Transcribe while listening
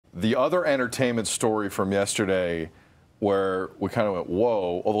The other entertainment story from yesterday where we kind of went,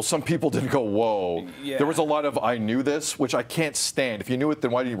 whoa, although some people didn't go, whoa. Yeah. There was a lot of, I knew this, which I can't stand. If you knew it,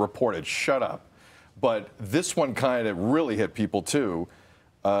 then why didn't you report it? Shut up. But this one kind of really hit people too.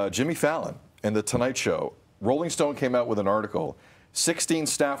 Jimmy Fallon and The Tonight Show. Rolling Stone came out with an article. 16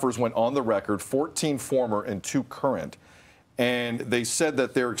 staffers went on the record, 14 former and 2 current. And they said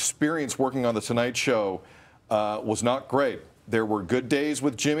that their experience working on The Tonight Show was not great. There were good days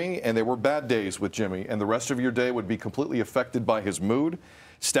with Jimmy and there were bad days with Jimmy, and the rest of your day would be completely affected by his mood.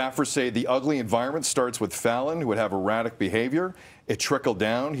 Staffers say the ugly environment starts with Fallon, who would have erratic behavior. It trickled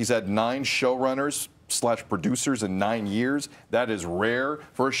down. He's had 9 showrunners / producers in 9 years. That is rare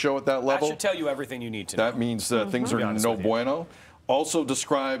for a show at that level. That should tell you everything you need to know. That means things are no bueno. Also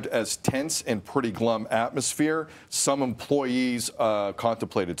described as tense and pretty glum atmosphere. Some employees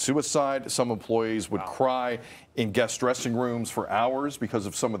contemplated suicide. Some employees would cry in guest dressing rooms for hours because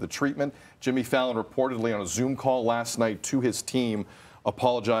of some of the treatment. Jimmy Fallon reportedly on a Zoom call last night to his team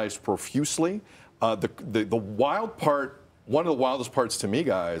apologized profusely. The wild part, one of the wildest parts to me,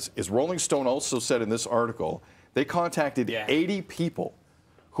 guys, is Rolling Stone also said in this article they contacted 80 people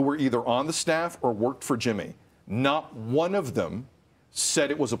who were either on the staff or worked for Jimmy. Not one of them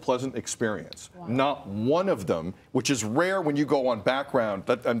said it was a pleasant experience. Wow. Not one of them, which is rare when you go on background,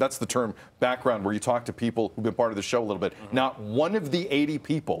 and that's the term background, where you talk to people who've been part of the show a little bit. Not one of the 80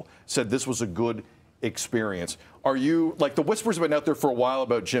 people said this was a good experience. Are you, like, the whispers have been out there for a while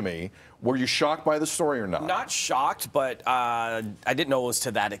about Jimmy. Were you shocked by the story or not? Not shocked, but I didn't know it was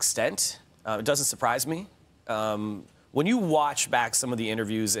to that extent. It doesn't surprise me. When you watch back some of the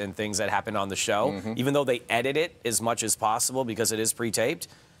interviews and things that happened on the show, even though they edit it as much as possible because it is pre-taped,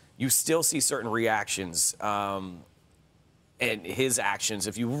 you still see certain reactions and his actions.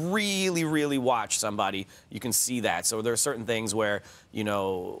 If you really, really watch somebody, you can see that. So there are certain things where, you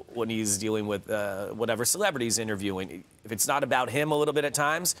know, when he's dealing with whatever celebrities interviewing, if it's not about him a little bit at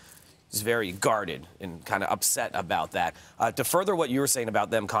times, he's very guarded and kind of upset about that. To further what you were saying about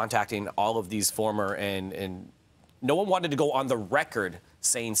them contacting all of these former and no one wanted to go on the record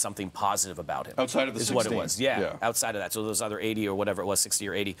saying something positive about him. Outside of the 16. Is what it was. Yeah, outside of that. So those other 80 or whatever it was, 60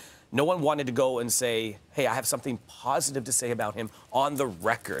 or 80. No one wanted to go and say, hey, I have something positive to say about him on the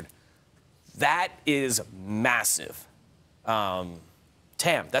record. That is massive.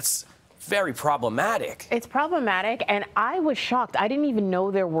 Tam, that's very problematic. It's problematic, and I was shocked. I didn't even know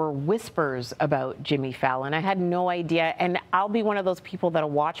there were whispers about Jimmy Fallon. I had no idea, and I'll be one of those people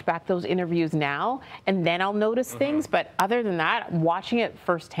that'll watch back those interviews now, and then I'll notice things. But other than that, watching it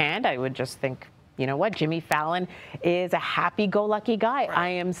firsthand, I would just think, you know what, Jimmy Fallon is a happy-go-lucky guy. Right. I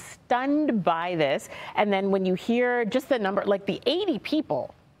am stunned by this. And then when you hear just the number, like the 80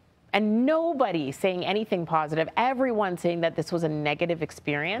 people, and nobody saying anything positive, everyone saying that this was a negative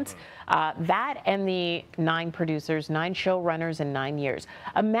experience. That and the 9 producers, 9 showrunners in 9 years.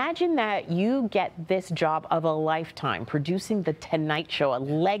 Imagine that you get this job of a lifetime, producing The Tonight Show, a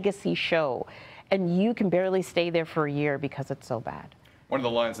legacy show, and you can barely stay there for a year because it's so bad. One of the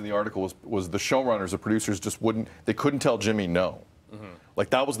lines in the article was the showrunners, the producers just wouldn't, they couldn't tell Jimmy no. Like,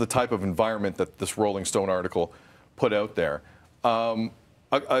 that was the type of environment that this Rolling Stone article put out there.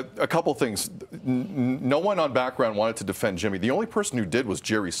 A couple things. No one on background wanted to defend Jimmy. The only person who did was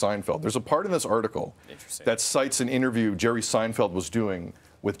Jerry Seinfeld. There's a part in this article that cites an interview Jerry Seinfeld was doing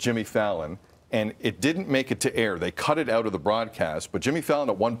with Jimmy Fallon, and it didn't make it to air. They cut it out of the broadcast, but Jimmy Fallon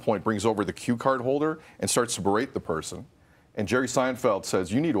at one point brings over the cue card holder and starts to berate the person. And Jerry Seinfeld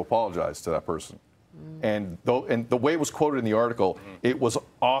says, you need to apologize to that person. And the way it was quoted in the article, it was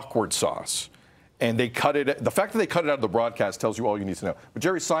awkward sauce. And they cut it. The fact that they cut it out of the broadcast tells you all you need to know. But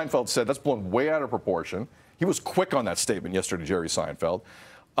Jerry Seinfeld said that's blown way out of proportion. He was quick on that statement yesterday, Jerry Seinfeld.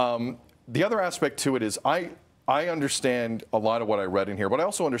 The other aspect to it is I understand a lot of what I read in here, but I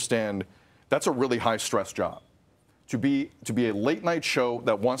also understand that's a really high stress job. To be a late night show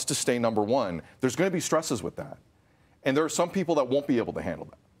that wants to stay #1, there's going to be stresses with that. And there are some people that won't be able to handle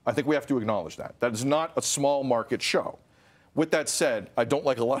that. I think we have to acknowledge that. That is not a small market show. With that said, I don't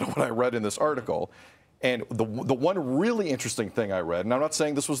like a lot of what I read in this article. And the one really interesting thing I read, and I'm not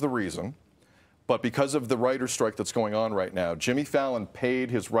saying this was the reason, but because of the writer's strike that's going on right now, Jimmy Fallon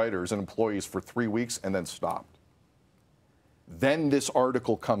paid his writers and employees for 3 weeks and then stopped. Then this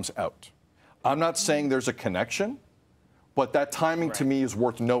article comes out. I'm not saying there's a connection, but that timing to me is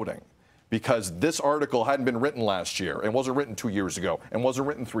worth noting, because this article hadn't been written last year and wasn't written 2 years ago and wasn't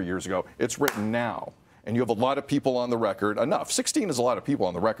written 3 years ago. It's written now. And you have a lot of people on the record, enough. 16 is a lot of people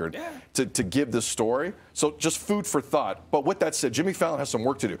on the record to give this story. So just food for thought. But with that said, Jimmy Fallon has some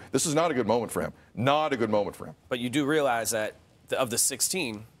work to do. This is not a good moment for him. Not a good moment for him. But you do realize that of the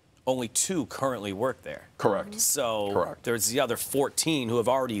 16, only 2 currently work there. Correct. So there's the other 14 who have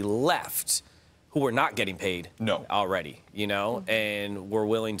already left, who are not getting paid already, you know, and we're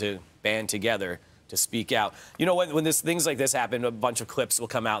willing to band together to speak out. You know, when things like this happen, a bunch of clips will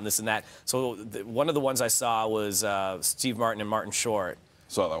come out and this and that. So one of the ones I saw was Steve Martin and Martin Short.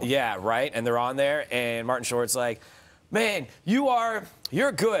 Saw that one. Yeah, right? And they're on there, and Martin Short's like, man, you're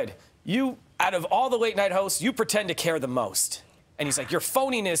good. You, out of all the late night hosts, you pretend to care the most. And he's like, your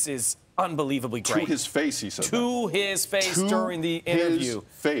phoniness is unbelievably great. To his face, he said. To his face during the interview. His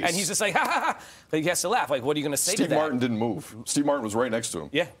face. And he's just like, ha ha ha. But he has to laugh. Like, what are you going to say to that? Steve Martin didn't move. Steve Martin was right next to him.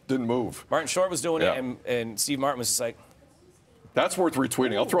 Yeah. Didn't move. Martin Short was doing it, and Steve Martin was just like. That's worth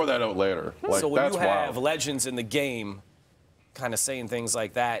retweeting. I'll throw that out later. Like, so when that's you have wild. legends in the game kind of saying things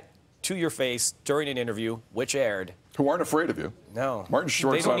like that to your face during an interview, which aired. Who aren't afraid of you. No. Martin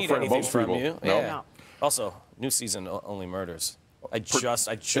Short's not afraid of most people. You. No. Yeah. Also, new season only murders. I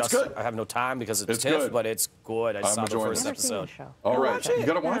have no time because it's good. TIFF, but it's good. I saw the first episode. All right, you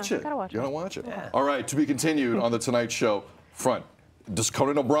gotta watch it. Gotta watch it. Yeah. All right, to be continued on the Tonight Show front. Does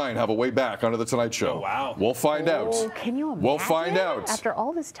Conan O'Brien have a way back onto the Tonight Show? Oh, wow. We'll find out. Can you imagine? We'll find out. After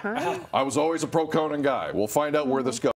all this time? I was always a pro Conan guy. We'll find out where this goes.